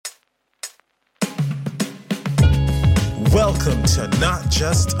Welcome to Not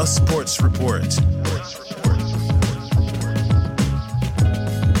Just a Sports Report.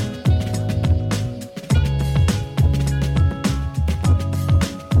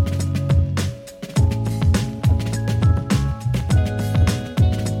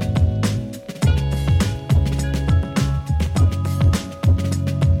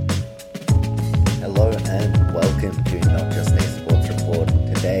 Hello and welcome to Not Just a Sports Report.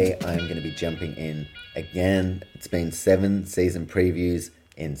 Today I'm going to be jumping in again. It's been 7 season previews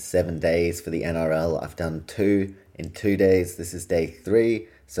in 7 days for the NRL. I've done 2 in 2 days. This is day 3.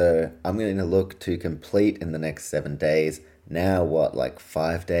 So I'm going to look to complete in the next 7 days. Now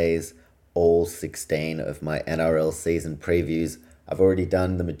 5 days, all 16 of my NRL season previews. I've already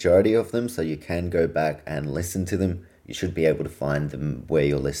done the majority of them, so you can go back and listen to them. You should be able to find them where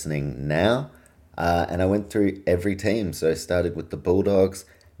you're listening now. And I went through every team. So I started with the Bulldogs.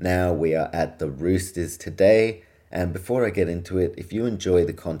 Now we are at the Roosters today. And before I get into it, if you enjoy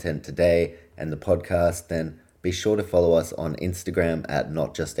the content today and the podcast, then be sure to follow us on Instagram at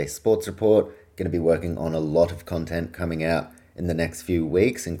Not Just a Sports Report. Going to be working on a lot of content coming out in the next few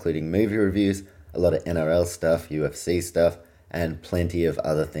weeks, including movie reviews, a lot of NRL stuff, UFC stuff, and plenty of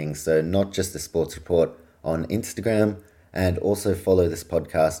other things. So Not Just a Sports Report on Instagram. And also follow this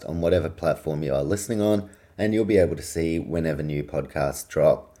podcast on whatever platform you are listening on, and you'll be able to see whenever new podcasts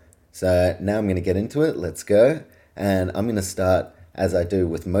drop. So now I'm going to get into it. Let's go. And I'm going to start, as I do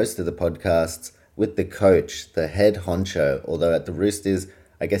with most of the podcasts, with the coach, the head honcho. Although at the Roosters,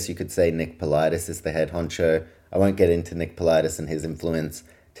 I guess you could say Nick Politis is the head honcho. I won't get into Nick Politis and his influence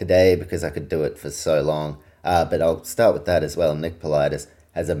today because I could do it for so long. But I'll start with that as well. Nick Politis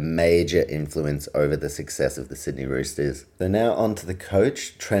has a major influence over the success of the Sydney Roosters. So now on to the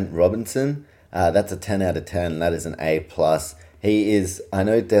coach, Trent Robinson. That's a 10 out of 10. That is an A+. He is, I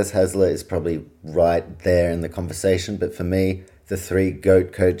know Des Hasler is probably right there in the conversation, but for me, the 3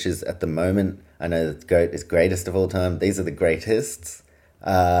 GOAT coaches at the moment, I know that GOAT is greatest of all time. These are the greatest,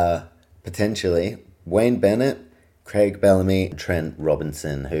 potentially. Wayne Bennett, Craig Bellamy, Trent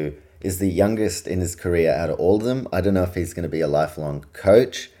Robinson, who is the youngest in his career out of all of them. I don't know if he's going to be a lifelong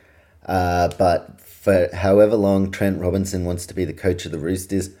coach, but for however long Trent Robinson wants to be the coach of the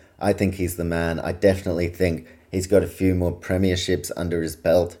Roosters, I think he's the man. I definitely think he's got a few more premierships under his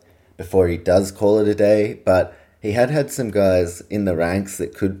belt before he does call it a day, but he had some guys in the ranks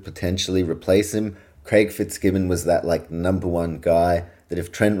that could potentially replace him. Craig Fitzgibbon was that number one guy that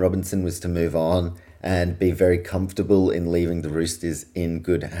if Trent Robinson was to move on and be very comfortable in leaving the Roosters in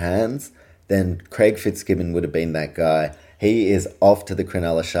good hands, then Craig Fitzgibbon would have been that guy. He is off to the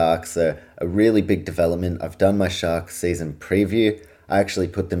Cronulla Sharks, so a really big development. I've done my Sharks season preview. I actually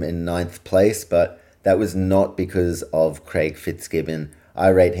put them in 9th place, but that was not because of Craig Fitzgibbon. I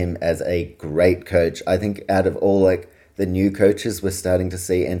rate him as a great coach. I think out of all the new coaches we're starting to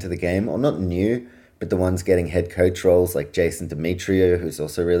see enter the game, or not new, but the ones getting head coach roles like Jason Demetriou, who's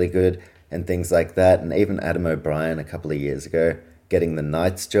also really good, and things like that, and even Adam O'Brien a couple of years ago getting the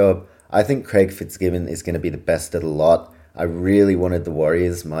Knights job. I think Craig Fitzgibbon is going to be the best of the lot. I really wanted the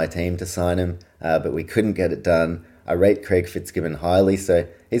Warriors, my team, to sign him, but we couldn't get it done. I rate Craig Fitzgibbon highly, so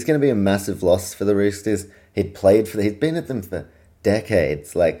he's going to be a massive loss for the Roosters. He'd been at them for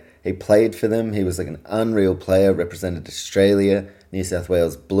decades. He played for them. He was an unreal player, represented Australia, New South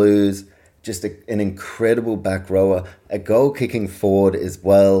Wales Blues, just an incredible back rower, a goal-kicking forward as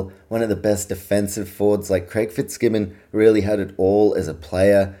well, one of the best defensive forwards. Craig Fitzgibbon really had it all as a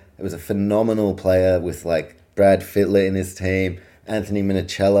player. It was a phenomenal player with Brad Fittler in his team, Anthony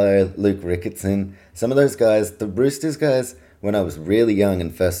Minicello, Luke Ricketson. Some of those guys, the Roosters guys, when I was really young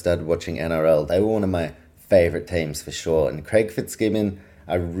and first started watching NRL, they were one of my favourite teams for sure. And Craig Fitzgibbon,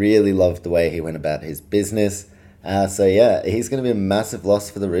 I really loved the way he went about his business. So yeah, he's going to be a massive loss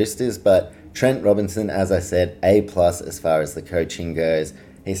for the Roosters, but Trent Robinson, as I said, A+ as far as the coaching goes.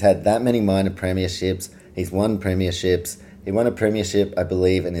 He's had that many minor premierships. He's won premierships. He won a premiership, I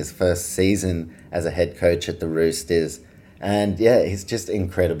believe, in his first season as a head coach at the Roosters. And yeah, he's just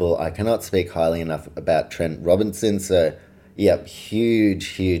incredible. I cannot speak highly enough about Trent Robinson. So yeah,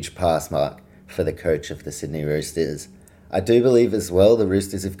 huge pass mark for the coach of the Sydney Roosters. I do believe as well the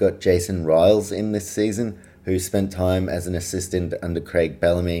Roosters have got Jason Riles in this season, who spent time as an assistant under Craig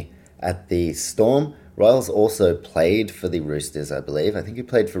Bellamy at the Storm. Riles also played for the Roosters, I believe. I think he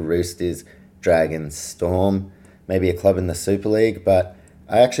played for Roosters, Dragons, Storm, maybe a club in the Super League. But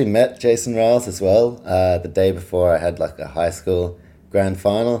I actually met Jason Riles as well the day before I had a high school grand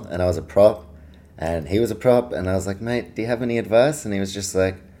final, and I was a prop, and he was a prop, and I was like, mate, do you have any advice? And he was just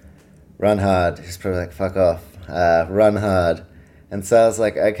like, run hard. He's probably like, fuck off, run hard. And so I was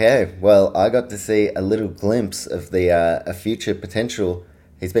like, okay, well, I got to see a little glimpse of the a future potential.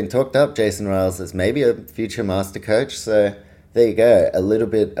 He's been talked up, Jason Riles, as maybe a future master coach. So there you go, a little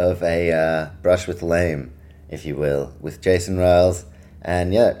bit of a brush with lame, if you will, with Jason Riles.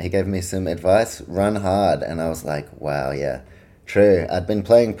 And yeah, he gave me some advice, run hard. And I was like, wow, yeah, true. I'd been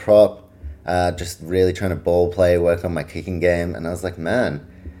playing prop, just really trying to ball play, work on my kicking game. And I was like, man.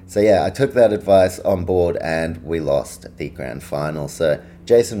 So yeah, I took that advice on board and we lost the grand final. So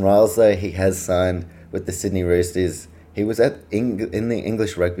Jason Riles, though, he has signed with the Sydney Roosters. He was in the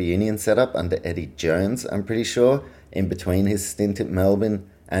English Rugby Union setup under Eddie Jones, I'm pretty sure, in between his stint at Melbourne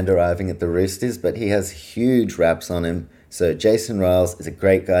and arriving at the Roosters. But he has huge raps on him. So Jason Riles is a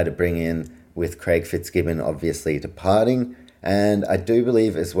great guy to bring in, with Craig Fitzgibbon obviously departing. And I do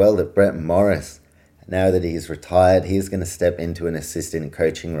believe as well that Brett Morris, now that he's retired, he is going to step into an assistant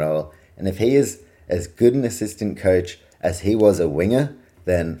coaching role. And if he is as good an assistant coach as he was a winger,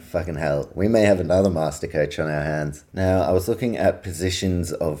 then fucking hell, we may have another master coach on our hands. Now, I was looking at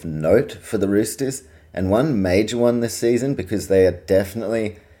positions of note for the Roosters, and one major one this season, because they are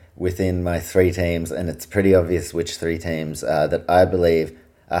definitely within my three teams, and it's pretty obvious which three teams that I believe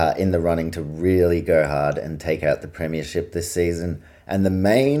are in the running to really go hard and take out the premiership this season. And the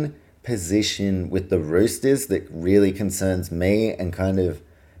main position with the Roosters that really concerns me and kind of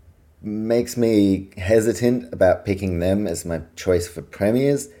makes me hesitant about picking them as my choice for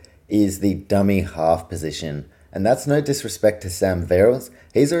premiers is the dummy half position. And that's no disrespect to Sam Verrills.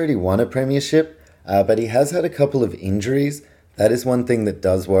 He's already won a premiership, but he has had a couple of injuries. That is one thing that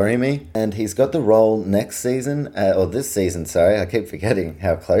does worry me. And he's got the role next season, or this season, sorry. I keep forgetting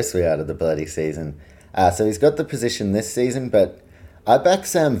how close we are to the bloody season. So he's got the position this season, but I back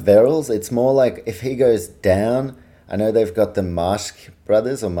Sam Verrills. It's more like if he goes down, I know they've got the Marshke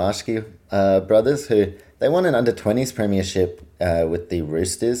brothers, who they won an under-20s premiership with the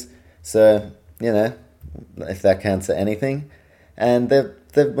Roosters. So, you know, if that counts for anything. And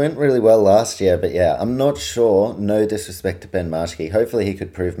they went really well last year, but yeah, I'm not sure, no disrespect to Ben Marshke, hopefully he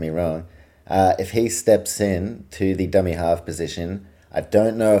could prove me wrong. If he steps in to the dummy half position, I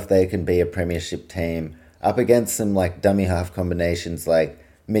don't know if they can be a premiership team up against some like dummy half combinations like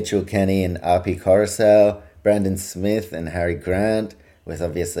Mitchell Kenny and RP Coruscant, Brandon Smith and Harry Grant, with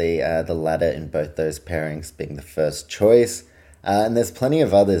obviously the latter in both those pairings being the first choice. And there's plenty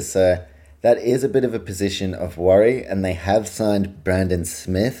of others, so that is a bit of a position of worry. And they have signed Brandon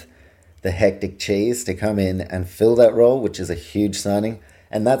Smith, the hectic cheese, to come in and fill that role, which is a huge signing.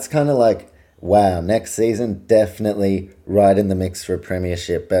 And that's kind of like, wow, next season, definitely right in the mix for a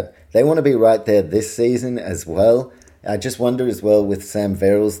premiership. But they want to be right there this season as well. I just wonder as well with Sam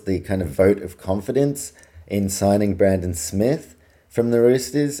Verrills, the kind of vote of confidence in signing Brandon Smith from the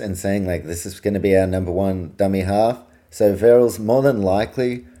Roosters and saying like, this is going to be our number one dummy half. So Verrills more than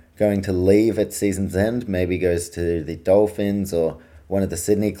likely going to leave at season's end, maybe goes to the Dolphins or one of the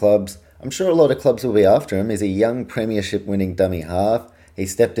Sydney clubs. I'm sure a lot of clubs will be after him. He's a young premiership winning dummy half. He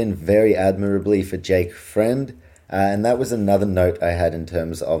stepped in very admirably for Jake Friend. And that was another note I had in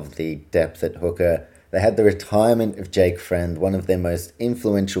terms of the depth at hooker. They had the retirement of Jake Friend, one of their most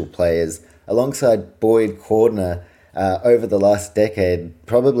influential players, alongside Boyd Cordner over the last decade,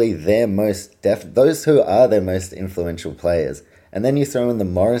 probably their most those who are their most influential players. And then you throw in the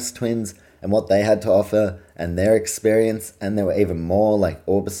Morris twins and what they had to offer and their experience, and there were even more, like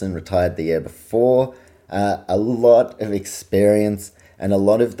Orbison retired the year before. A lot of experience and a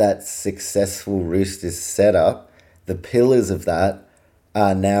lot of that successful Roosters setup, the pillars of that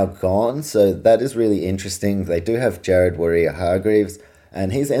are now gone. So that is really interesting. They do have Jared Warrior-Hargreaves,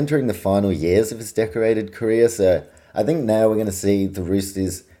 and he's entering the final years of his decorated career. So I think now we're going to see the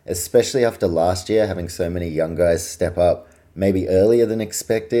Roosters, especially after last year, having so many young guys step up maybe earlier than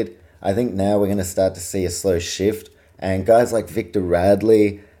expected. I think now we're going to start to see a slow shift. And guys like Victor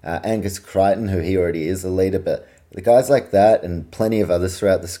Radley, Angus Crichton, who he already is a leader, but the guys like that and plenty of others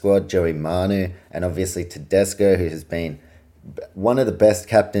throughout the squad, Joey Manu, and obviously Tedesco, who has been one of the best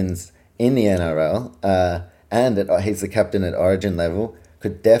captains in the NRL, and he's the captain at Origin level,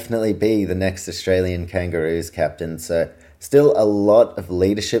 could definitely be the next Australian Kangaroos captain. So still a lot of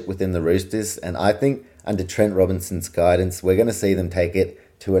leadership within the Roosters, and I think under Trent Robinson's guidance, we're going to see them take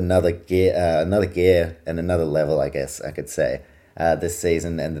it to another gear and another level, I guess I could say, this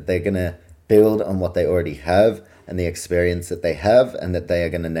season, and that they're going to build on what they already have and the experience that they have, and that they are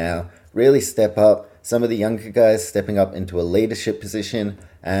going to now really step up. Some of the younger guys stepping up into a leadership position,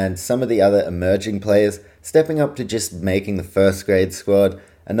 and some of the other emerging players stepping up to just making the first grade squad.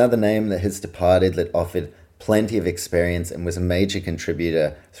 Another name that has departed that offered plenty of experience and was a major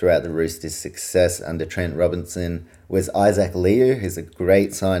contributor throughout the Roosters' success under Trent Robinson, was Isaac Liu, who's a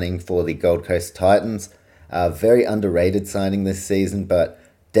great signing for the Gold Coast Titans. Very underrated signing this season, but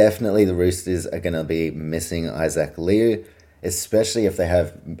definitely the Roosters are going to be missing Isaac Liu, especially if they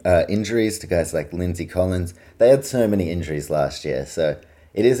have injuries to guys like Lindsay Collins. They had so many injuries last year, so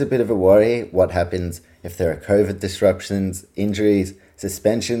it is a bit of a worry what happens if there are COVID disruptions, injuries,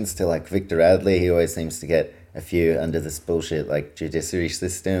 suspensions to like Victor Adley. He always seems to get a few under this bullshit like judiciary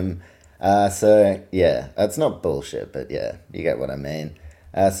system. So yeah, that's not bullshit, but yeah, you get what I mean.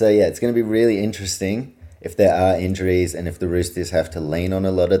 So yeah, it's going to be really interesting if there are injuries and if the Roosters have to lean on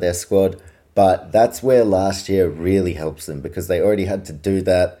a lot of their squad. But that's where last year really helps them, because they already had to do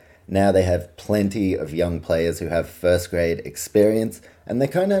that. Now they have plenty of young players who have first grade experience, and they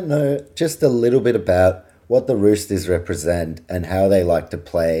kind of know just a little bit about what the Roosters represent and how they like to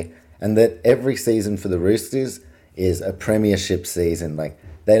play, and that every season for the Roosters is a premiership season. Like,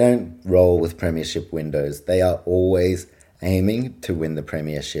 they don't roll with premiership windows. They are always aiming to win the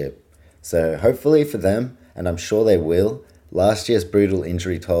premiership. So hopefully for them, and I'm sure they will, last year's brutal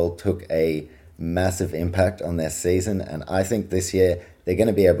injury toll took a massive impact on their season, and I think this year they're going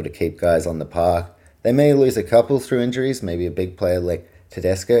to be able to keep guys on the park. They may lose a couple through injuries, maybe a big player like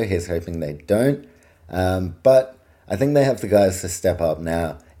Tedesco. He's hoping they don't. But I think they have the guys to step up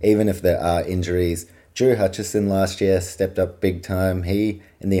now, even if there are injuries. Drew Hutchison last year stepped up big time. He,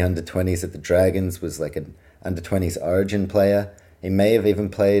 in the under-20s at the Dragons, was like an under-20s origin player. He may have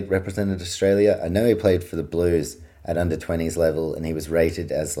even represented Australia. I know he played for the Blues at under-20s level, and he was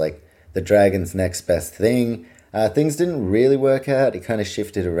rated as like the Dragons' next best thing. Things didn't really work out. He kind of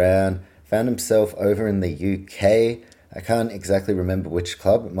shifted around, found himself over in the UK. I can't exactly remember which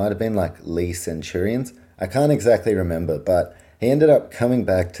club. It might have been like Lee Centurions. I can't exactly remember, but he ended up coming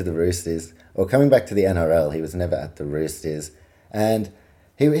back to the Roosters, or coming back to the NRL. He was never at the Roosters. And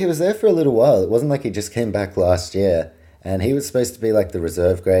he was there for a little while. It wasn't like he just came back last year. And he was supposed to be like the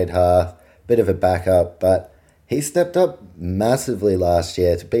reserve grade half, bit of a backup, but he stepped up massively last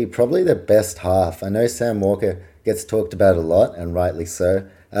year to be probably the best half. I know Sam Walker gets talked about a lot, and rightly so,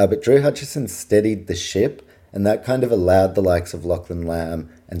 but Drew Hutchison steadied the ship, and that kind of allowed the likes of Lachlan Lamb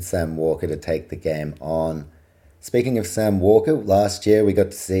and Sam Walker to take the game on. Speaking of Sam Walker, last year we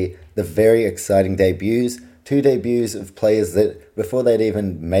got to see the very exciting debuts, 2 debuts of players that before they'd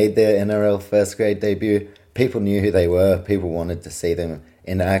even made their NRL first grade debut, people knew who they were, people wanted to see them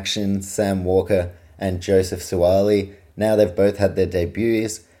in action. Sam Walker and Joseph Suaalii. Now they've both had their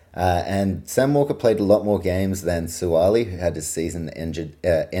debuts, and Sam Walker played a lot more games than Suaalii, who had his season ended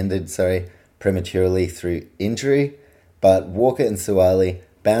prematurely through injury. But Walker and Suaalii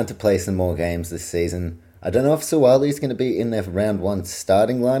bound to play some more games this season. I don't know if Suaalii's going to be in their round 1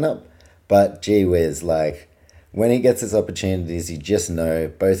 starting lineup, but gee whiz, like, when he gets his opportunities, you just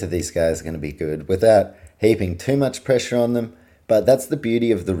know both of these guys are going to be good without heaping too much pressure on them. But that's the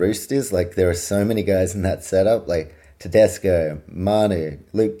beauty of the Roosters. Like, there are so many guys in that setup, like Tedesco, Manu,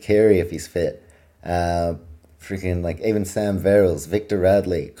 Luke Keary if he's fit, even Sam Verrills, Victor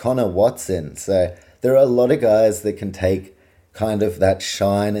Radley, Connor Watson. So there are a lot of guys that can take kind of that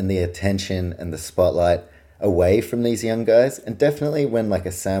shine and the attention and the spotlight away from these young guys. And definitely when like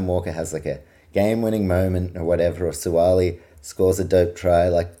a Sam Walker has like a game-winning moment or whatever, or Suaalii scores a dope try,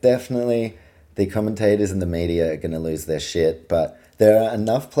 like definitely the commentators and the media are going to lose their shit. But there are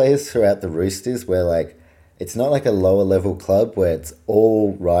enough players throughout the Roosters where like it's not like a lower level club where it's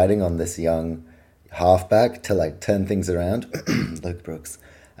all riding on this young halfback to like turn things around. Luke Brooks.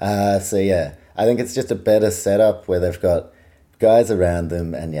 So yeah, I think it's just a better setup where they've got guys around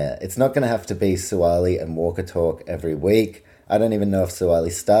them, and yeah, it's not going to have to be Suaalii and Walker talk every week. I don't even know if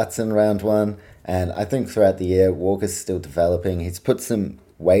Suaalii starts in round 1, and I think throughout the year Walker's still developing. He's put some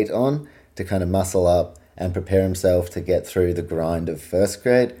weight on to kind of muscle up and prepare himself to get through the grind of first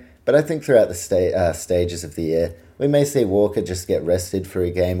grade. But I think throughout the stages of the year, we may see Walker just get rested for a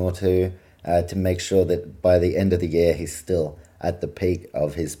game or two to make sure that by the end of the year he's still at the peak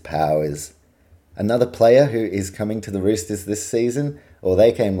of his powers. Another player who is coming to the Roosters this season, or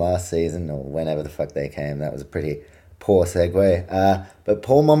they came last season, or whenever the fuck they came, that was a pretty poor segue, but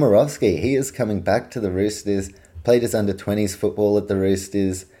Paul Momirovski, he is coming back to the Roosters, played his under-20s football at the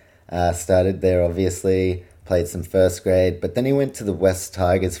Roosters, started there obviously, played some first grade, but then he went to the West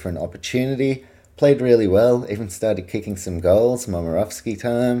Tigers for an opportunity, played really well, even started kicking some goals, Momirovski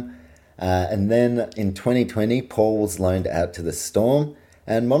time, and then in 2020, Paul was loaned out to the Storm,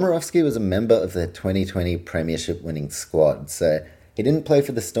 and Momirovski was a member of the 2020 Premiership winning squad, so he didn't play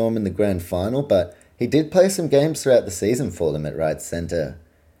for the Storm in the grand final, but he did play some games throughout the season for them at right centre.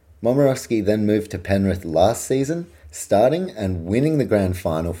 Momorowski then moved to Penrith last season, starting and winning the grand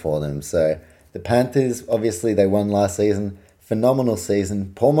final for them. So the Panthers, obviously they won last season, phenomenal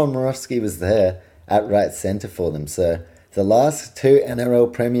season. Paul Momorowski was there at right centre for them. So the last 2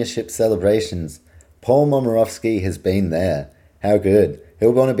 NRL premiership celebrations, Paul Momorowski has been there. How good.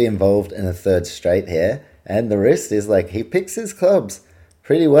 He'll want to be involved in a third straight here. And the rest is like, he picks his clubs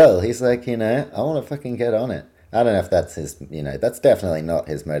pretty well. He's like, I want to fucking get on it. I don't know if that's his, that's definitely not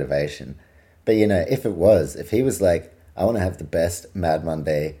his motivation. But, if it was, if he was like, I want to have the best Mad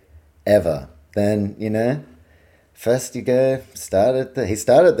Monday ever, then, first you go, he started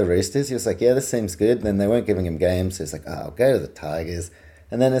the Roosters. He was like, yeah, this seems good. Then they weren't giving him games. So he's like, I'll go to the Tigers.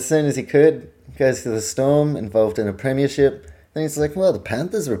 And then as soon as he could, goes to the Storm, involved in a premiership. Then he's like, well, the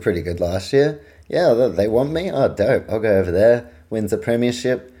Panthers were pretty good last year. Yeah, they want me? Oh, dope. I'll go over there, wins a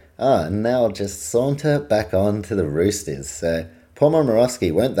premiership. And now I'll just saunter back on to the Roosters. So Paul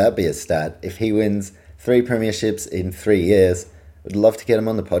Momorowski, won't that be a stat? If he wins 3 premierships in 3 years, would love to get him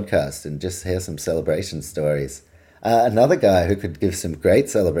on the podcast and just hear some celebration stories. Another guy who could give some great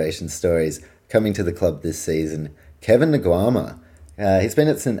celebration stories coming to the club this season, Kevin Nguama. He's been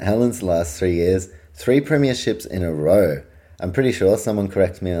at St Helens the last 3 years, 3 premierships in a row. I'm pretty sure, someone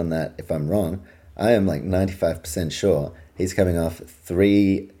correct me on that if I'm wrong. I am like 95% sure he's coming off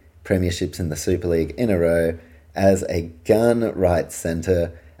 3 premierships in the Super League in a row as a gun right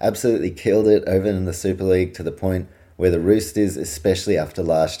centre. Absolutely killed it over in the Super League to the point where the Roosters, especially after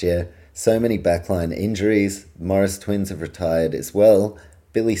last year, so many backline injuries. Morris twins have retired as well.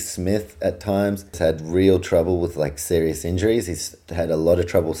 Billy Smith at times has had real trouble with serious injuries. He's had a lot of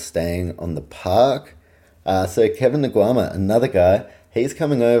trouble staying on the park. So Kevin Nguama, another guy, he's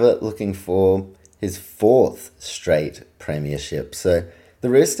coming over looking for his 4th straight premiership. So the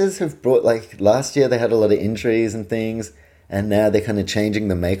Roosters have brought, last year they had a lot of injuries and things, and now they're kind of changing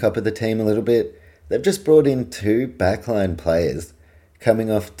the makeup of the team a little bit. They've just brought in 2 backline players coming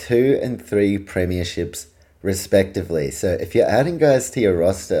off 2 and 3 premierships respectively. So if you're adding guys to your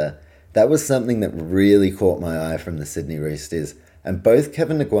roster, that was something that really caught my eye from the Sydney Roosters. And both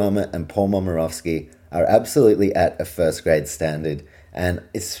Kevin Nguama and Paul Momorowski are absolutely at a first grade standard. And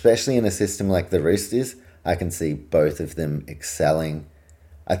especially in a system like the Roosters, I can see both of them excelling.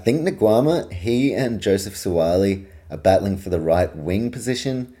 I think Nguama, he and Joseph Suwali are battling for the right wing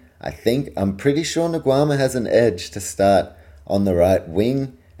position. I'm pretty sure Nguama has an edge to start on the right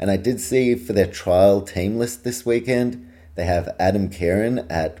wing. And I did see for their trial team list this weekend, they have Adam Kieran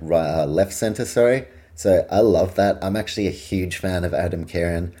at left centre, So I love that. I'm actually a huge fan of Adam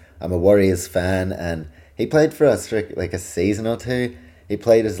Kieran. I'm a Warriors fan, and he played for us for a season or 2. He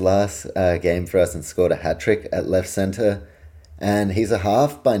played his last game for us and scored a hat-trick at left centre. And he's a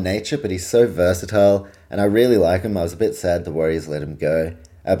half by nature, but he's so versatile, and I really like him. I was a bit sad the Warriors let him go.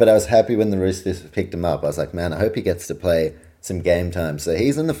 But I was happy when the Roosters picked him up. I was like, man, I hope he gets to play some game time. So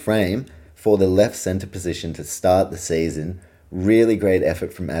he's in the frame for the left centre position to start the season. Really great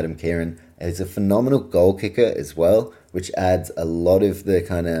effort from Adam Kieran. He's a phenomenal goal kicker as well, which adds a lot of the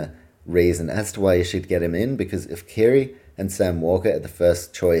kind of reason as to why you should get him in, because if Keary and Sam Walker are the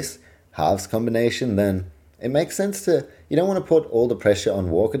first choice halves combination, then it makes sense you don't want to put all the pressure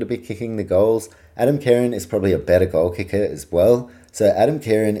on Walker to be kicking the goals. Adam Kieran is probably a better goal kicker as well. So Adam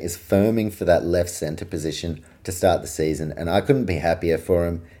Kieran is firming for that left centre position to start the season, and I couldn't be happier for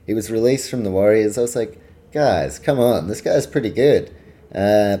him. He was released from the Warriors. I was like, guys, come on, this guy's pretty good.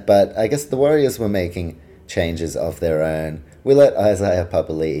 But I guess the Warriors were making changes of their own. We let Isaiah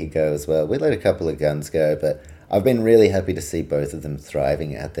Papali'i go as well. We let a couple of guns go, but I've been really happy to see both of them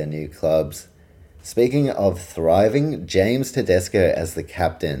thriving at their new clubs. Speaking of thriving, James Tedesco as the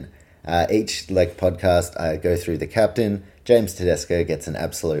captain. Each podcast, I go through the captain. James Tedesco gets an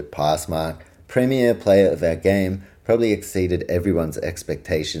absolute pass mark. Premier player of our game, probably exceeded everyone's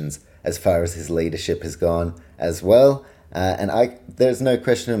expectations as far as his leadership has gone as well. And there's no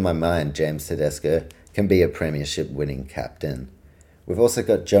question in my mind James Tedesco can be a premiership winning captain. We've also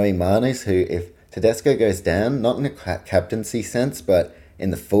got Joey Marnus, who if Tedesco goes down, not in a captaincy sense, but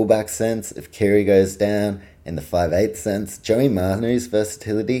in the fullback sense, if Keary goes down, in the 5'8" sense, Joey Marnus'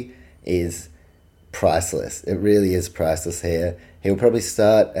 versatility is priceless. It really is priceless here. He'll probably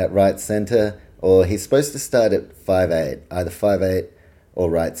start at right centre, or he's supposed to start at 5'8", either 5'8" or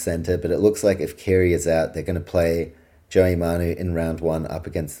right centre, but it looks like if Keary is out, they're going to play Joey Manu in round 1 up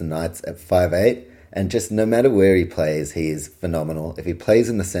against the Knights at 5'8", and just no matter where he plays, he is phenomenal. If he plays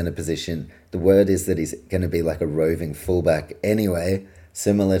in the centre position, the word is that he's going to be like a roving fullback anyway,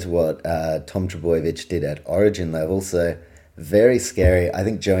 similar to what Tom Trbojevic did at Origin level, so very scary. I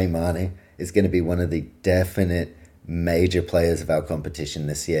think Joey Manu is going to be one of the definite major players of our competition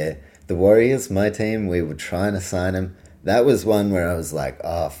this year. The Warriors, my team, we were trying to sign him. That was one where I was like,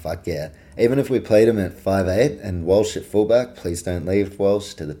 oh, fuck yeah. Even if we played him at 5'8" and Walsh at fullback, please don't leave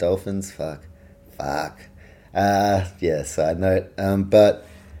Walsh to the Dolphins. Fuck. Yeah, side note. But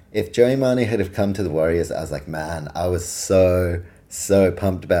if Joey Manu had have come to the Warriors, I was like, man, I was so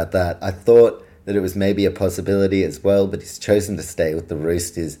pumped about that. I thought that it was maybe a possibility as well, but he's chosen to stay with the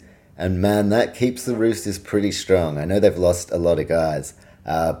Roosters. And man, that keeps the Roosters pretty strong. I know they've lost a lot of guys,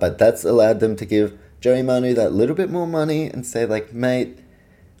 but that's allowed them to give Joey Manu that little bit more money and say, like, mate,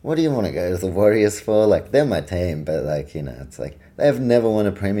 what do you want to go to the Warriors for? Like, they're my team, but, like, you know, it's like, they've never won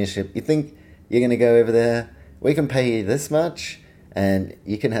a premiership. You think you're going to go over there? We can pay you this much, and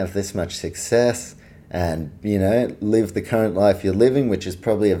you can have this much success, and, you know, live the current life you're living, which is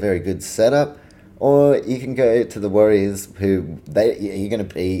probably a very good setup. Or you can go to the Warriors, who are you going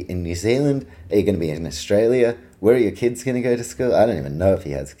to be in New Zealand? Are you going to be in Australia? Where are your kids going to go to school? I don't even know if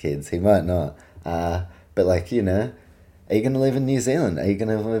he has kids. He might not. But, like, you know, are you going to live in New Zealand? Are you going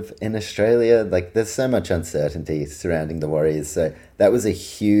to live in Australia? Like, there's so much uncertainty surrounding the Warriors. So that was a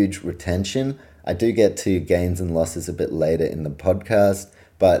huge retention. I do get to gains and losses a bit later in the podcast,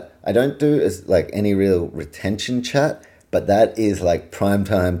 but I don't do as like any real retention chat. But that is like prime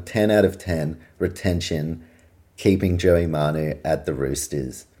time, 10 out of 10 retention, keeping Joey Manu at the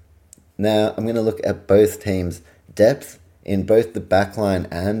Roosters. Now, I'm going to look at both teams' depth in both the backline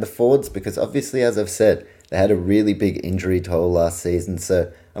and the forwards, because obviously, as I've said, they had a really big injury toll last season.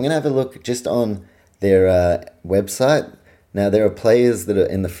 So I'm going to have a look just on their website. Now, there are players that are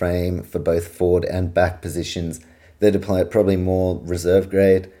in the frame for both forward and back positions that are probably more reserve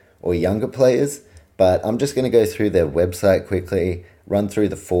grade or younger players. But I'm just going to go through their website quickly, run through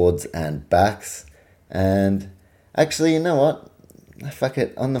the forwards and backs. And actually, you know what? Fuck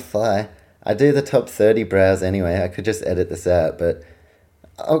it, on the fly. I do the top 30 browse anyway. I could just edit this out, but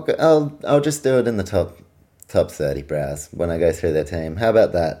I'll just do it in the top 30 browse when I go through their team. How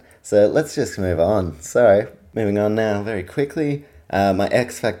about that? So let's just move on. Sorry, moving on now very quickly. My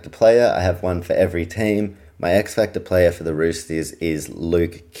X Factor player, I have one for every team. My X Factor player for the Roosters is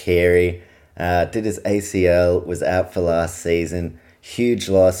Luke Carey. Did his ACL, was out for last season. Huge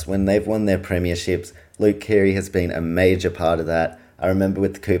loss. When they've won their premierships, Luke Carey has been a major part of that. I remember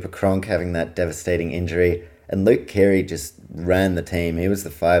with Cooper Cronk having that devastating injury, and Luke Carey just ran the team. He was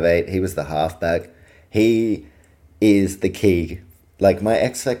the 5'8", he was the halfback. He is the key. Like, my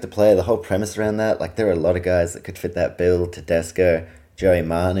X Factor player, the whole premise around that, like, there are a lot of guys that could fit that bill, Tedesco, Joey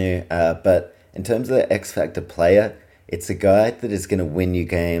Manu, but in terms of the X Factor player, it's a guy that is going to win you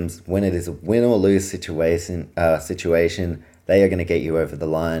games. When it is a win or lose situation, they are going to get you over the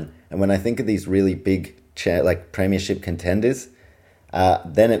line. And when I think of these really big, like premiership contenders,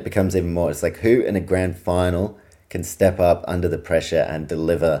 then it becomes even more. It's like, who in a grand final can step up under the pressure and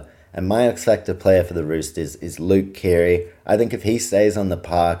deliver? And my X Factor player for the Roosters is Luke Carey. I think if he stays on the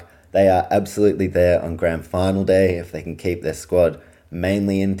park, they are absolutely there on grand final day if they can keep their squad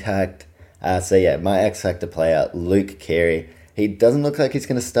mainly intact. So yeah, my X Factor player, Luke Carey. He doesn't look like he's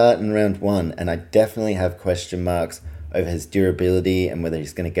going to start in round 1, and I definitely have question marks over his durability and whether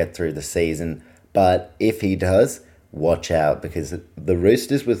he's going to get through the season. But if he does, watch out, because the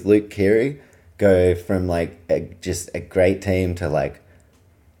Roosters with Luke Carey go from like just a great team to like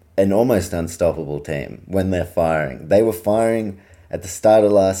an almost unstoppable team when they're firing. They were firing at the start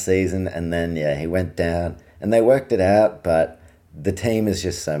of last season, and then yeah, he went down, and they worked it out, but the team is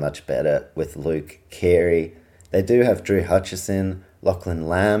just so much better with Luke Carey. They do have Drew Hutchison, Lachlan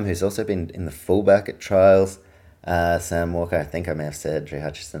Lamb, who's also been in the fullback at trials. Sam Walker, I think I may have said Drew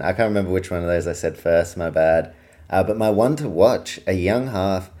Hutchison. I can't remember which one of those I said first, my bad. But my one to watch, a young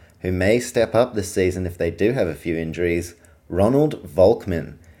half who may step up this season if they do have a few injuries, Ronald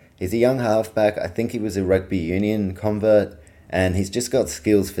Volkman. He's a young halfback. I think he was a rugby union convert, and he's just got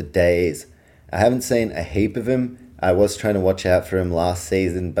skills for days. I haven't seen a heap of him. I was trying to watch out for him last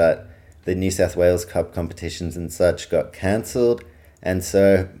season, but the New South Wales Cup competitions and such got cancelled. And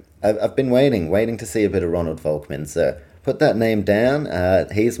so I've been waiting to see a bit of Ronald Volkman. So put that name down.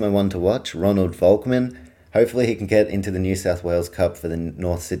 He's my one to watch, Ronald Volkman. Hopefully he can get into the New South Wales Cup for the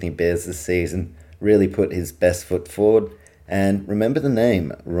North Sydney Bears this season, really put his best foot forward. And remember the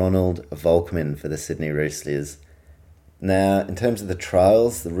name, Ronald Volkman, for the Sydney Roosters. Now, in terms of the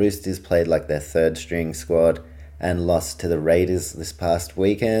trials, the Roosters played like their third string squad and lost to the Raiders this past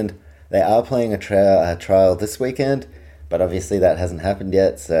weekend. They are playing a trial this weekend, but obviously that hasn't happened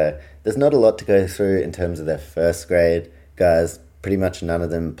yet, so there's not a lot to go through in terms of their first grade guys. Pretty much none of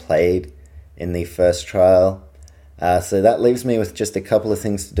them played in the first trial. So that leaves me with just a couple of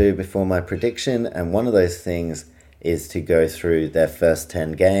things to do before my prediction, and one of those things is to go through their first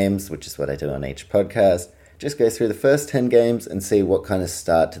 10 games, which is what I do on each podcast. Just go through the first 10 games and see what kind of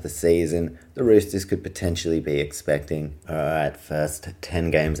start to the season the Roosters could potentially be expecting. Alright, first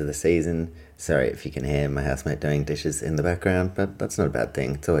 10 games of the season. Sorry if you can hear my housemate doing dishes in the background, but that's not a bad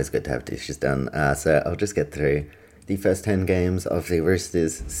thing. It's always good to have dishes done. So I'll just get through the first 10 games of the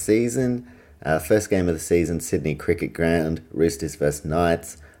Roosters season. First game of the season, Sydney Cricket Ground, Roosters vs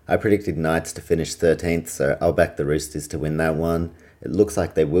Knights. I predicted Knights to finish 13th, so I'll back the Roosters to win that one. It looks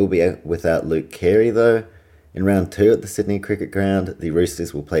like they will be without Luke Carey though. In round 2 at the Sydney Cricket Ground, the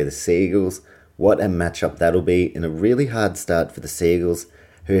Roosters will play the Seagulls. What a matchup that'll be in a really hard start for the Seagulls,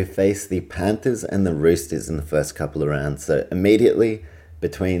 who face the Panthers and the Roosters in the first couple of rounds. So immediately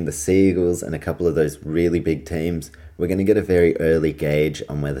between the Seagulls and a couple of those really big teams, we're going to get a very early gauge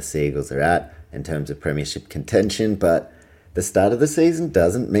on where the Seagulls are at in terms of premiership contention. But the start of the season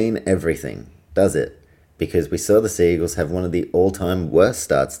doesn't mean everything, does it? Because we saw the Seagulls have one of the all-time worst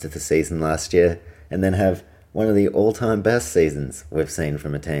starts to the season last year, and then have one of the all-time best seasons we've seen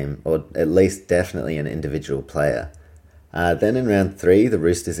from a team, or at least definitely an individual player. Then in round 3, the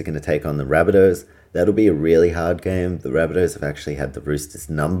Roosters are going to take on the Rabbitohs. That'll be a really hard game. The Rabbitohs have actually had the Roosters'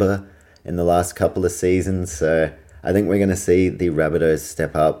 number in the last couple of seasons, so I think we're going to see the Rabbitohs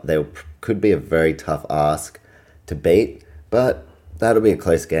step up. They could be a very tough ask to beat, but that'll be a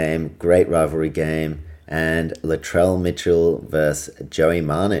close game, great rivalry game, and Latrell Mitchell versus Joey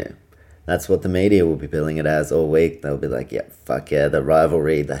Manu. That's what the media will be billing it as all week. They'll be like, yeah, fuck yeah, the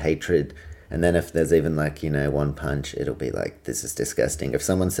rivalry, the hatred. And then if there's even like, one punch, it'll be like, this is disgusting. If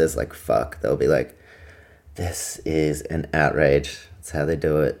someone says like, fuck, they'll be like, this is an outrage. That's how they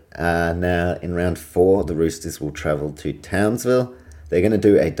do it. Now, in round 4, the Roosters will travel to Townsville. They're going to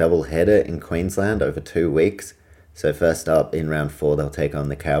do a double header in Queensland over 2 weeks. So first up, in round 4, they'll take on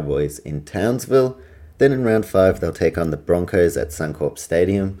the Cowboys in Townsville. Then in round 5, they'll take on the Broncos at Suncorp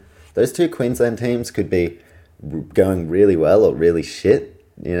Stadium. Those 2 Queensland teams could be going really well or really shit,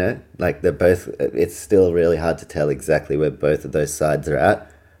 Like they're both, it's still really hard to tell exactly where both of those sides are at.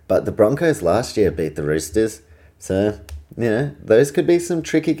 But the Broncos last year beat the Roosters. So, those could be some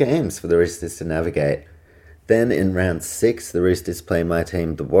tricky games for the Roosters to navigate. Then in round 6, the Roosters play my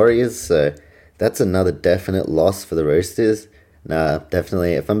team, the Warriors. So that's another definite loss for the Roosters. Nah,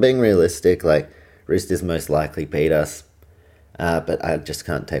 definitely, if I'm being realistic, Roosters most likely beat us. But I just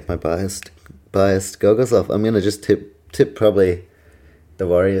can't take my biased goggles off. I'm going to just tip probably the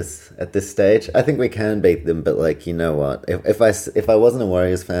Warriors at this stage. I think we can beat them, but you know what? If I wasn't a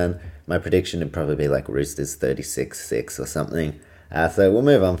Warriors fan, my prediction would probably be Roosters 36-6 or something. So we'll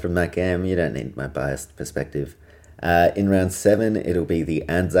move on from that game. You don't need my biased perspective. In round 7, it'll be the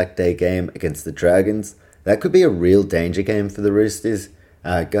Anzac Day game against the Dragons. That could be a real danger game for the Roosters.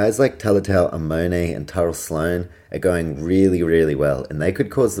 Guys like Talatau Amone and Tyrell Sloan are going really, really well, and they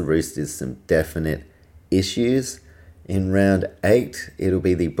could cause the Roosters some definite issues. In round 8, it'll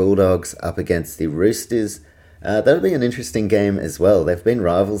be the Bulldogs up against the Roosters. That'll be an interesting game as well. They've been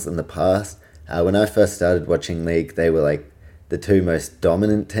rivals in the past. When I first started watching League, they were the 2 most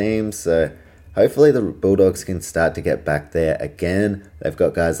dominant teams, so hopefully the Bulldogs can start to get back there again. They've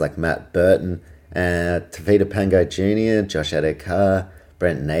got guys like Matt Burton, Tavita Pangai Jr., Josh Adokar,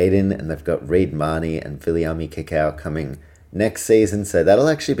 Brent Naden, and they've got Reid Marnie and Viliami Kikau coming next season, so that'll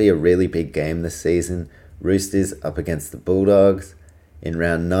actually be a really big game this season. Roosters up against the Bulldogs. In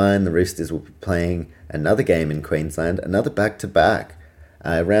round 9, the Roosters will be playing another game in Queensland, another back-to-back.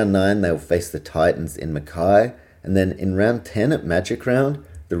 Round 9, they'll face the Titans in Mackay, and then in round 10 at Magic Round,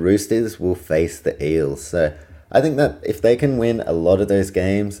 the Roosters will face the Eels. So I think that if they can win a lot of those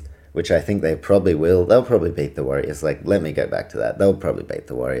games, which I think they probably will, they'll probably beat the Warriors. Let me go back to that. They'll probably beat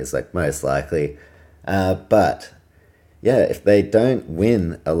the Warriors, most likely. But yeah, if they don't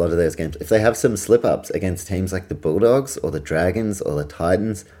win a lot of those games, if they have some slip-ups against teams like the Bulldogs or the Dragons or the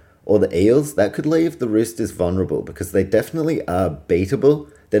Titans or the Eels, that could leave the Roosters vulnerable, because they definitely are beatable.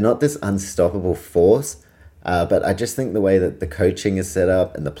 They're not this unstoppable force, but I just think the way that the coaching is set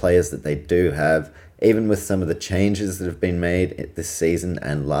up and the players that they do have, even with some of the changes that have been made this season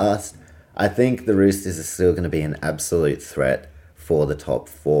and last, I think the Roosters are still going to be an absolute threat for the top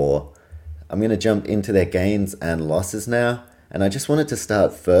 4. I'm going to jump into their gains and losses now, and I just wanted to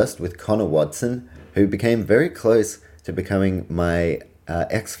start first with Connor Watson, who became very close to becoming my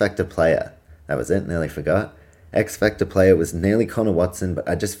X-Factor player. That was it, nearly forgot. X-Factor player was nearly Connor Watson, but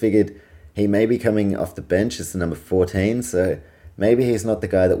I just figured he may be coming off the bench as the number 14, so maybe he's not the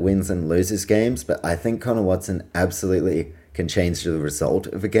guy that wins and loses games, but I think Connor Watson absolutely can change the result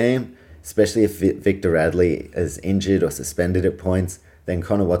of a game, especially if Victor Radley is injured or suspended at points. Then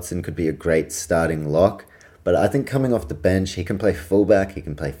Connor Watson could be a great starting lock. But I think coming off the bench, he can play fullback, he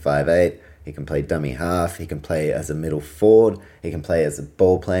can play 5'8", he can play dummy half, he can play as a middle forward, he can play as a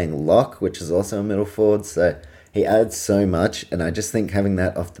ball-playing lock, which is also a middle forward. So he adds so much, and I just think having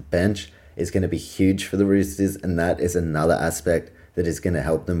that off the bench is going to be huge for the Roosters, and that is another aspect that is going to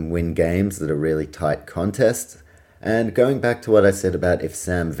help them win games that are really tight contests. And going back to what I said about if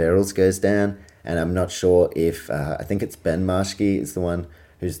Sam Verrills goes down, and I'm not sure if, I think it's Ben Marshke is the one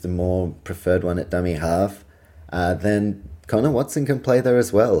who's the more preferred one at dummy half, then Connor Watson can play there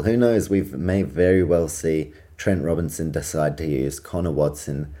as well. Who knows? We may very well see Trent Robinson decide to use Connor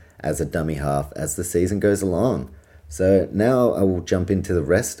Watson as a dummy half as the season goes along. So now I will jump into the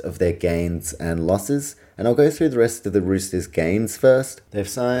rest of their gains and losses, and I'll go through the rest of the Roosters' gains first. They've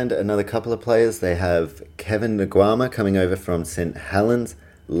signed another couple of players. They have Kevin Nguama coming over from St Helens.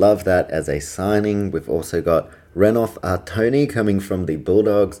 Love that as a signing. We've also got Renouf Artoni coming from the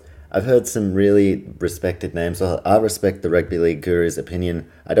Bulldogs. I've heard some really respected names. I respect the Rugby League Guru's opinion.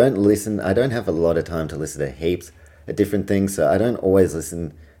 I don't have a lot of time to listen to heaps of different things, so I don't always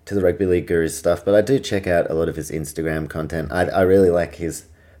listen to the Rugby League Guru's stuff, but I do check out a lot of his Instagram content. I really like his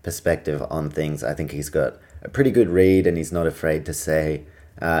perspective on things. I think he's got a pretty good read, and he's not afraid to say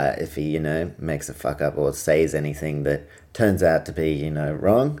if he, makes a fuck up or says anything that turns out to be,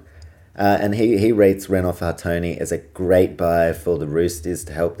 wrong. And he rates Renouf Artoni as a great buy for the Roosters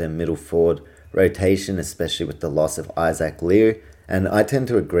to help their middle forward rotation, especially with the loss of Isaac Liu. And I tend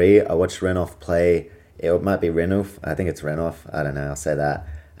to agree. I watched Renouf play. It might be Renouf. I think it's Renouf. I don't know. I'll say that.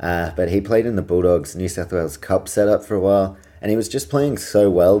 But he played in the Bulldogs New South Wales Cup setup for a while, and he was just playing so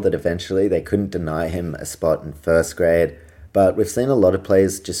well that eventually they couldn't deny him a spot in first grade. But we've seen a lot of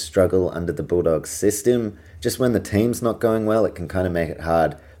players just struggle under the Bulldogs system. Just when the team's not going well, it can kind of make it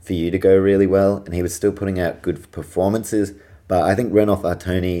hard for you to go really well, and he was still putting out good performances. But I think Renouf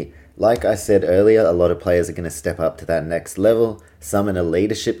Artoni, like I said earlier, a lot of players are going to step up to that next level, some in a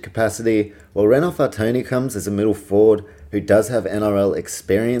leadership capacity. Well, Renouf Artoni comes as a middle forward who does have NRL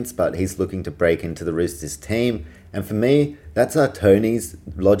experience, but he's looking to break into the Roosters team. And for me, that's Artoni's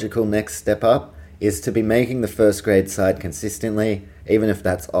logical next step up, is to be making the first grade side consistently, even if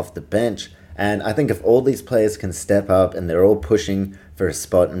that's off the bench. And I think if all these players can step up and they're all pushing for a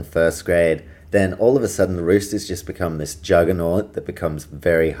spot in first grade, then all of a sudden the Roosters just become this juggernaut that becomes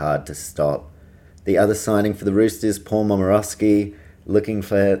very hard to stop. The other signing for the Roosters, Paul Momirovski, looking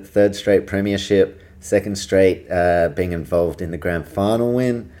for third straight premiership, second straight being involved in the grand final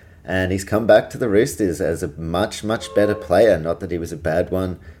win, and he's come back to the Roosters as a much, much better player. Not that he was a bad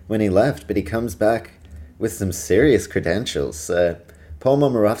one when he left, but he comes back with some serious credentials. So Paul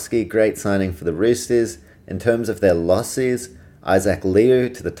Momirovski, great signing for the Roosters. In terms of their losses, Isaac Liu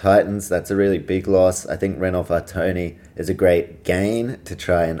to the Titans, that's a really big loss. I think Renouf Artoni is a great gain to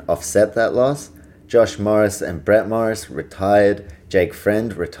try and offset that loss. Josh Morris and Brett Morris retired. Jake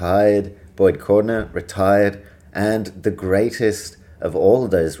Friend retired. Boyd Cordner retired. And the greatest of all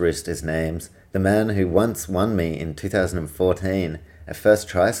of those Roosters names, the man who once won me in 2014 a first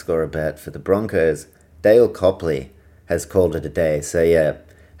try scorer bet for the Broncos, Dale Copley, has called it a day. So yeah,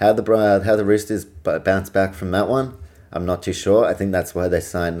 how the Roosters bounce back from that one, I'm not too sure. I think that's why they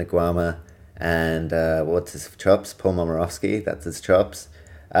signed Nguama and what's his chops? Paul Momirovski, that's his chops.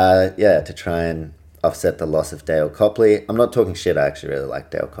 To try and offset the loss of Dale Copley. I'm not talking shit, I actually really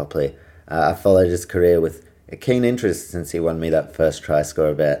like Dale Copley. I followed his career with a keen interest since he won me that first try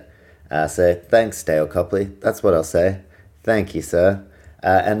scorer bet. So thanks, Dale Copley. That's what I'll say. Thank you, sir.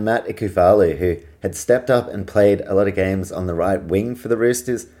 And Matt Ikuvalu, who had stepped up and played a lot of games on the right wing for the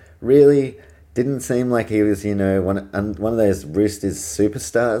Roosters, really didn't seem like he was, one of those Roosters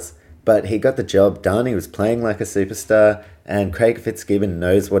superstars, but he got the job done. He was playing like a superstar, and Craig Fitzgibbon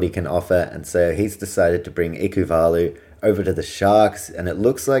knows what he can offer, and so he's decided to bring Ikuvalu over to the Sharks, and it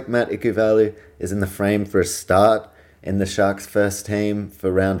looks like Matt Ikuvalu is in the frame for a start in the Sharks' first team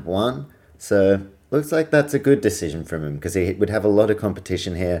for round 1. So looks like that's a good decision from him, because he would have a lot of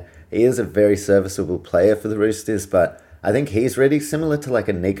competition here. He is a very serviceable player for the Roosters, but I think he's ready, similar to like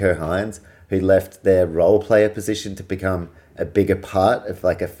a Nico Hines, who left their role player position to become a bigger part of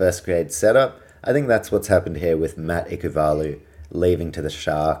like a first grade setup. I think that's what's happened here with Matt Ikuvalu leaving to the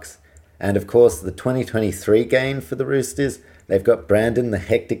Sharks. And of course, the 2023 gain for the Roosters, they've got Brandon the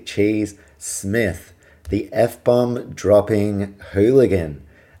Hectic Cheese Smith, the F-bomb dropping hooligan,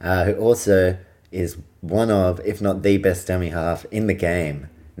 who also is one of, if not the best dummy half in the game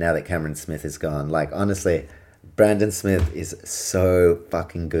now that Cameron Smith is gone. Like, honestly, Brandon Smith is so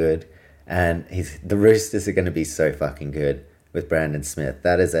fucking good, and the Roosters are going to be so fucking good with Brandon Smith.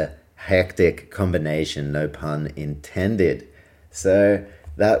 That is a hectic combination, no pun intended. So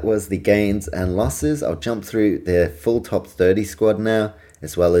that was the gains and losses. I'll jump through their full top 30 squad now,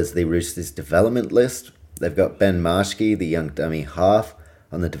 as well as the Roosters development list. They've got Ben Marshke, the young dummy half,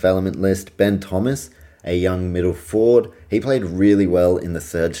 on the development list. Ben Thomas, a young middle forward. He played really well in the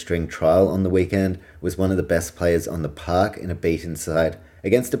third string trial on the weekend, was one of the best players on the park in a beaten side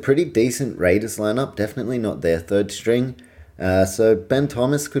against a pretty decent Raiders lineup, definitely not their third string. So Ben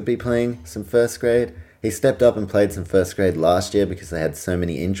Thomas could be playing some first grade. He stepped up and played some first grade last year because they had so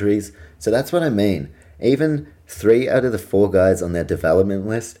many injuries. So that's what I mean. Even 3 out of the 4 guys on their development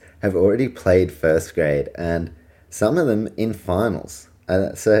list have already played first grade, and some of them in finals.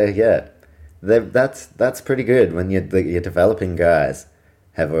 So yeah, that's pretty good when your developing guys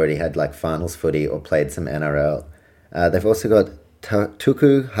have already had like finals footy or played some NRL. They've also got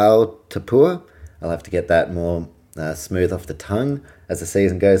Tuku Hau Tapua. I'll have to get that more smooth off the tongue as the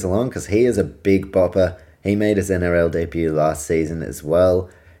season goes along, because he is a big bopper. He made his NRL debut last season as well.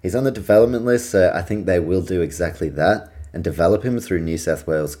 He's on the development list, so I think they will do exactly that and develop him through New South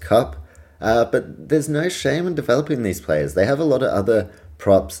Wales Cup. But there's no shame in developing these players. They have a lot of other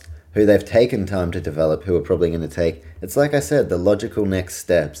props who they've taken time to develop, who are probably going to take, it's like I said, the logical next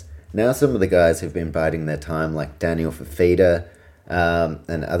steps. Now some of the guys who've been biding their time, like Daniel Fafita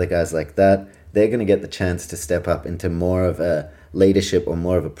and other guys like that, they're going to get the chance to step up into more of a leadership or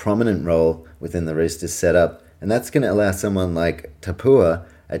more of a prominent role within the Roosters setup. And that's going to allow someone like Tapua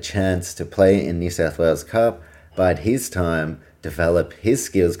a chance to play in New South Wales Cup, bide his time, develop his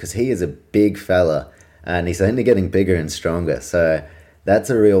skills, because he is a big fella and he's only getting bigger and stronger. So that's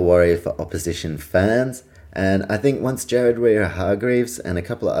a real worry for opposition fans. And I think once Jared Waerea-Hargreaves and a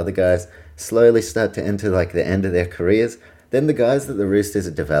couple of other guys slowly start to enter like the end of their careers, then the guys that the Roosters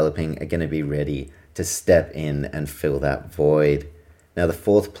are developing are going to be ready to step in and fill that void. Now the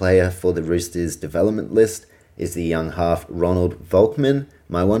 4th player for the Roosters development list is the young half Ronald Volkman.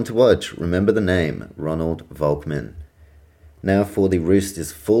 My one to watch, remember the name, Ronald Volkman. Now for the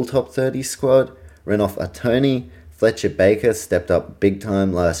Roosters full top 30 squad, Renouf Atoni, Fletcher Baker stepped up big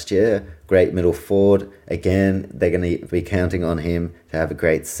time last year, great middle forward. Again, they're going to be counting on him to have a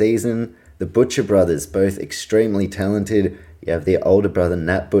great season. The Butcher brothers, both extremely talented. You have the older brother,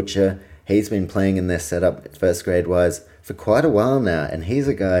 Nat Butcher. He's been playing in their setup, first grade wise, for quite a while now, and he's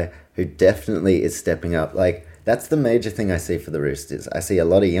a guy who definitely is stepping up. Like, that's the major thing I see for the Roosters. I see a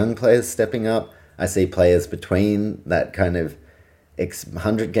lot of young players stepping up. I see players between that kind of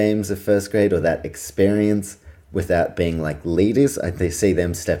 100 games of first grade or that experience without being like leaders. I see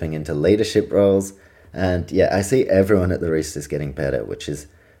them stepping into leadership roles. And yeah, I see everyone at the Roosters getting better, which is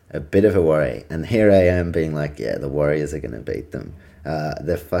a bit of a worry. And here I am being like, yeah, the Warriors are going to beat them.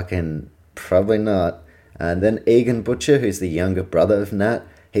 They're fucking probably not. And then Egan Butcher, who's the younger brother of Nat,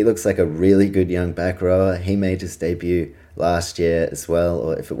 he looks like a really good young back rower. He made his debut last year as well,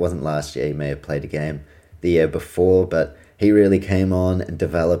 or if it wasn't last year, he may have played a game the year before, but he really came on and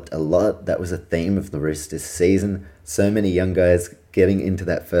developed a lot. That was a theme of the Roosters season. So many young guys getting into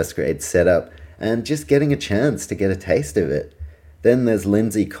that first grade setup and just getting a chance to get a taste of it. Then there's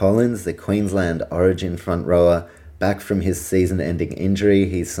Lindsay Collins, the Queensland Origin front rower, back from his season-ending injury.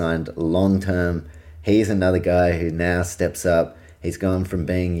 He's signed long-term. He's another guy who now steps up. He's gone from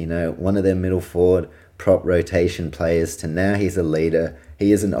being, one of their middle forward prop rotation players to now he's a leader.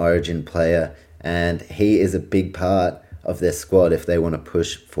 He is an Origin player, and he is a big part of their squad if they want to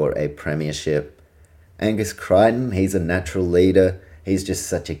push for a premiership. Angus Crichton, he's a natural leader. He's just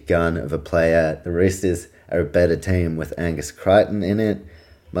such a gun of a player. The Roosters are a better team with Angus Crichton in it.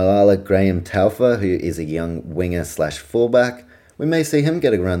 Malala Graham-Taufa, who is a young winger/fullback. We may see him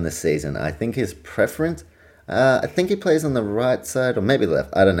get a run this season. I think his preference, I think he plays on the right side or maybe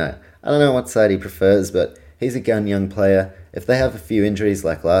left. I don't know. I don't know what side he prefers, but he's a gun young player. If they have a few injuries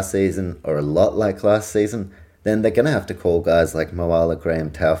like last season, or a lot like last season, then they're going to have to call guys like Malala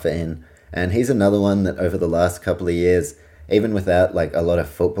Graham-Taufa in. And he's another one that over the last couple of years, even without like a lot of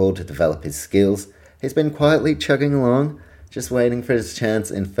football to develop his skills, he's been quietly chugging along, just waiting for his chance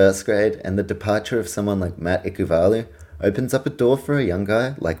in first grade. And the departure of someone like Matt Ikuvalu opens up a door for a young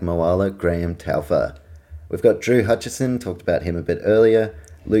guy like Malala Graham-Taufa. We've got Drew Hutchison, talked about him a bit earlier.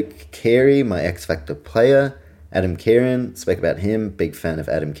 Luke Carey, my X-Factor player. Adam Kieran, spoke about him, big fan of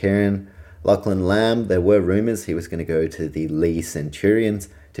Adam Kieran. Lachlan Lamb, there were rumours he was going to go to the Lee Centurions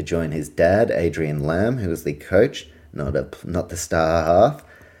to join his dad, Adrian Lamb, who was the coach, not the star half.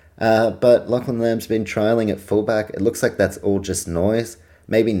 But Lachlan Lamb's been trialling at fullback. It looks like that's all just noise.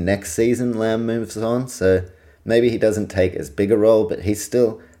 Maybe next season Lamb moves on, so maybe he doesn't take as big a role, but he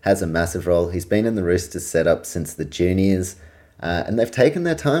still has a massive role. He's been in the Roosters setup since the juniors, and they've taken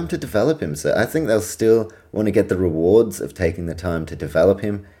their time to develop him, so I think they'll still want to get the rewards of taking the time to develop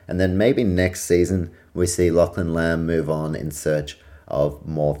him, and then maybe next season we see Lachlan Lamb move on in search of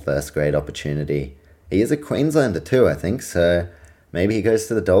more first grade opportunity. He is a Queenslander too, I think, so maybe he goes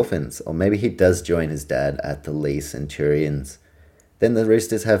to the Dolphins, or maybe he does join his dad at the Lee Centurions. Then the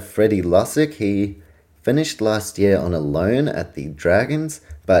Roosters have Freddie Lussick. He finished last year on a loan at the Dragons,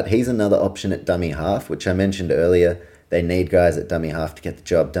 but he's another option at dummy half, which I mentioned earlier. They need guys at dummy half to get the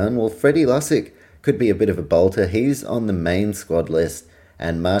job done. Well, Freddie Lussick could be a bit of a bolter. He's on the main squad list,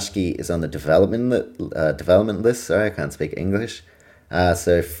 and Marshke is on the development list. Sorry, I can't speak English.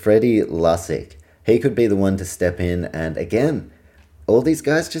 So Freddie Lussick, he could be the one to step in, and again, all these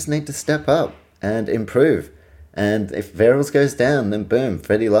guys just need to step up and improve. And if Verrills goes down, then boom,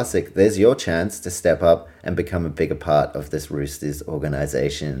 Freddie Lussick, there's your chance to step up and become a bigger part of this Roosters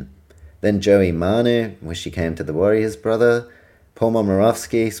organisation. Then Joey Manu, wish he came to the Warriors, brother. Paul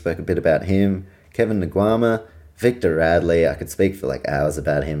Momirovski, spoke a bit about him. Kevin Nguama, Victor Radley, I could speak for like hours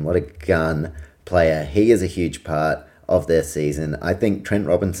about him. What a gun player. He is a huge part of their season. I think Trent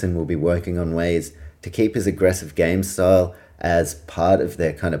Robinson will be working on ways to keep his aggressive game style as part of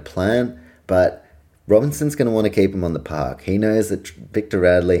their kind of plan, but Robinson's going to want to keep him on the park. He knows that Victor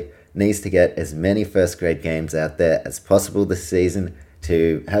Radley needs to get as many first grade games out there as possible this season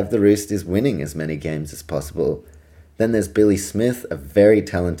to have the Roosters winning as many games as possible. Then there's Billy Smith, a very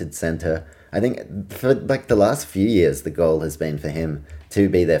talented centre. I think for like the last few years, the goal has been for him to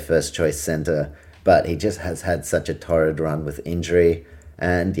be their first choice centre, but he just has had such a torrid run with injury.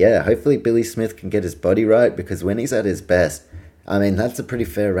 And yeah, hopefully Billy Smith can get his body right, because when he's at his best, I mean, that's a pretty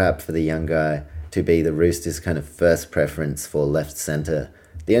fair rap for the young guy to be the Roosters' kind of first preference for left centre.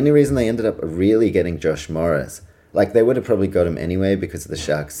 The only reason they ended up really getting Josh Morris, like they would have probably got him anyway because of the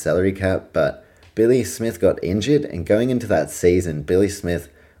Sharks' salary cap, but Billy Smith got injured, and going into that season, Billy Smith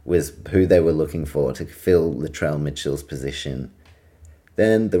was who they were looking for to fill Latrell Mitchell's position.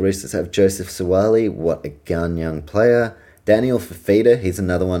 Then the Roosters have Joseph Suwali, what a gun young player. Daniel Fafita, he's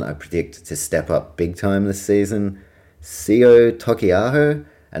another one I predict to step up big time this season. Sio Tokiaho,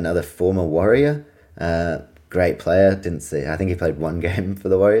 another former Warrior, great player. I think he played one game for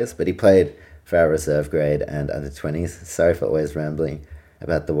the Warriors, but he played for our reserve grade and under 20s. Sorry for always rambling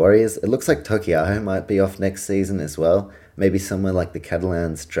about the Warriors. It looks like Tokiaho might be off next season as well. Maybe somewhere like the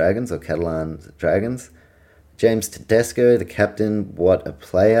Catalan Dragons. James Tedesco, the captain, what a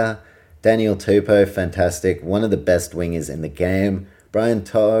player. Daniel Tupou, fantastic. One of the best wingers in the game. Brian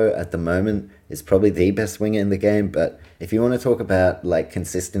To'o at the moment is probably the best winger in the game, but if you want to talk about like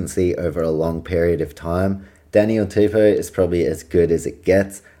consistency over a long period of time, Daniel Tupou is probably as good as it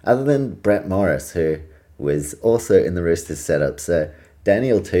gets, other than Brett Morris, who was also in the Roosters setup. So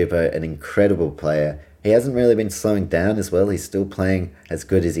Daniel Tupou, an incredible player. He hasn't really been slowing down as well. He's still playing as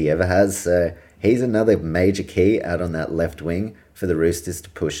good as he ever has. So he's another major key out on that left wing for the Roosters to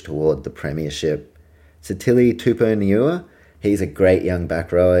push toward the premiership. Satili Tupou-Niua, he's a great young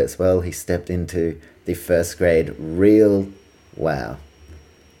back rower as well. He stepped into the first grade wow.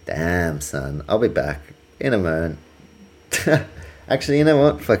 Damn, son. I'll be back in a moment. Actually, you know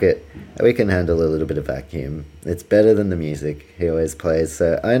what? Fuck it. We can handle a little bit of vacuum. It's better than the music he always plays.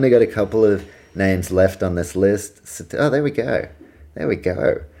 So I only got a couple of names left on this list. There we go.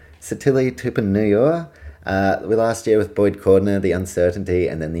 Satili Tupou-Niua. Last year with Boyd Cordner, the uncertainty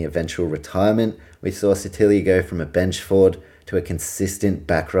and then the eventual retirement, we saw Satili go from a bench forward to a consistent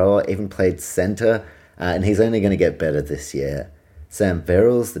back rower, even played centre, and he's only going to get better this year. Sam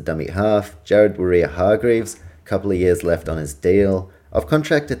Verrills, the dummy half. Jared Waerea-Hargreaves, a couple of years left on his deal. Off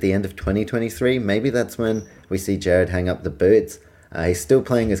contract at the end of 2023, maybe that's when we see Jared hang up the boots. He's still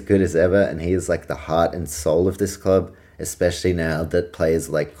playing as good as ever, and he is like the heart and soul of this club, especially now that players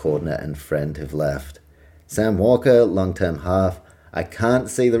like Cordner and Friend have left. Sam Walker, long-term half. I can't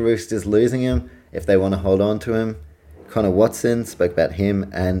see the Roosters losing him if they want to hold on to him. Connor Watson, spoke about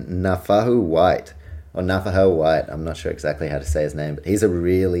him, and Nafahu White, I'm not sure exactly how to say his name, but he's a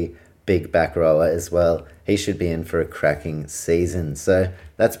really big back rower as well. He should be in for a cracking season. So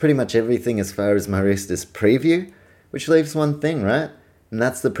that's pretty much everything as far as my Roosters preview, which leaves one thing, right? And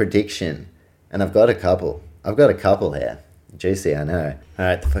that's the prediction. And I've got a couple here. Juicy, I know.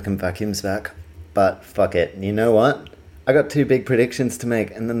 Alright, the fucking vacuum's back. But fuck it. You know what? I got 2 big predictions to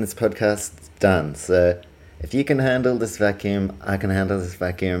make, and then this podcast's done. So if you can handle this vacuum, I can handle this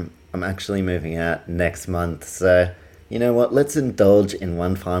vacuum. I'm actually moving out next month. So you know what? Let's indulge in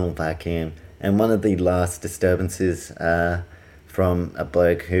one final vacuum. And one of the last disturbances from a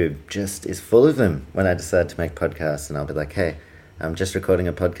bloke who just is full of them when I decide to make podcasts. And I'll be like, hey, I'm just recording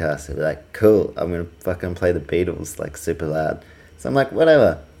a podcast. He'll be like, cool, I'm going to fucking play the Beatles like super loud. So I'm like,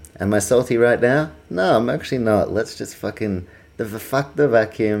 whatever. Am I salty right now? No, I'm actually not. Let's just fucking... fuck the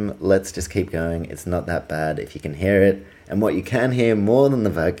vacuum. Let's just keep going. It's not that bad if you can hear it. And what you can hear more than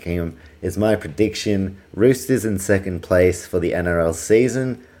the vacuum is my prediction. Roosters in second place for the NRL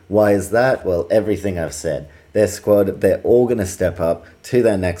season. Why is that? Well, everything I've said. Their squad, they're all going to step up to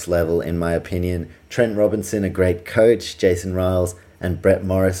their next level, in my opinion. Trent Robinson, a great coach. Jason Riles and Brett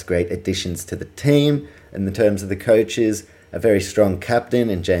Morris, great additions to the team. In the terms of the coaches, a very strong captain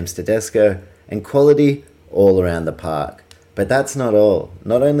in James Tedesco. And quality all around the park. But that's not all.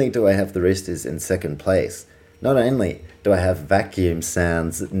 Not only do I have the Roosters in second place, not only do I have vacuum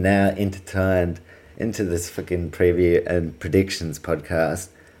sounds now intertwined into this fucking preview and predictions podcast,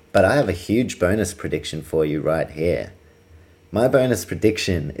 but I have a huge bonus prediction for you right here. My bonus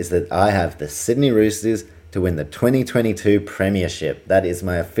prediction is that I have the Sydney Roosters to win the 2022 Premiership. That is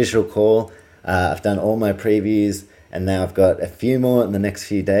my official call. I've done all my previews, and now I've got a few more in the next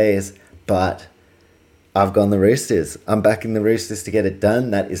few days, but I've gone the Roosters. I'm backing the Roosters to get it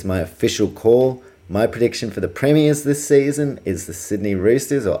done. That is my official call. My prediction for the Premiers this season is the Sydney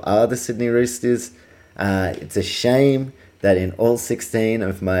Roosters, or are the Sydney Roosters. It's a shame that in all 16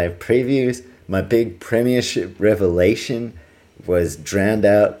 of my previews, my big Premiership revelation was drowned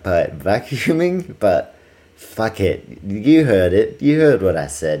out by vacuuming, but fuck it. You heard it. You heard what I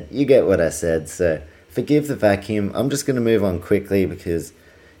said. You get what I said, so forgive the vacuum. I'm just going to move on quickly because,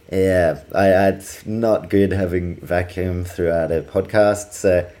 yeah, it's not good having vacuum throughout a podcast.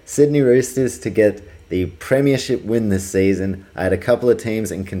 So Sydney Roosters to get the Premiership win this season. I had a couple of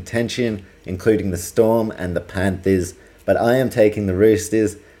teams in contention, including the Storm and the Panthers, but I am taking the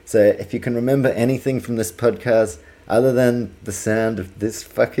Roosters. So if you can remember anything from this podcast, other than the sound of this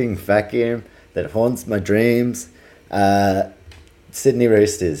fucking vacuum that haunts my dreams, Sydney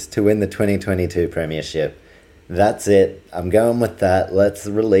Roosters to win the 2022 Premiership. That's it. I'm going with that. Let's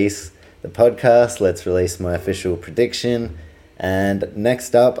release the podcast. Let's release my official prediction. And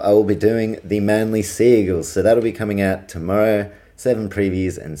next up, I will be doing the Manly Sea Eagles. So that'll be coming out tomorrow. 7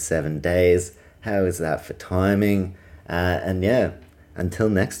 previews in 7 days. How is that for timing? And yeah, until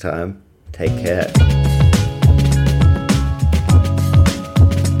next time, take care.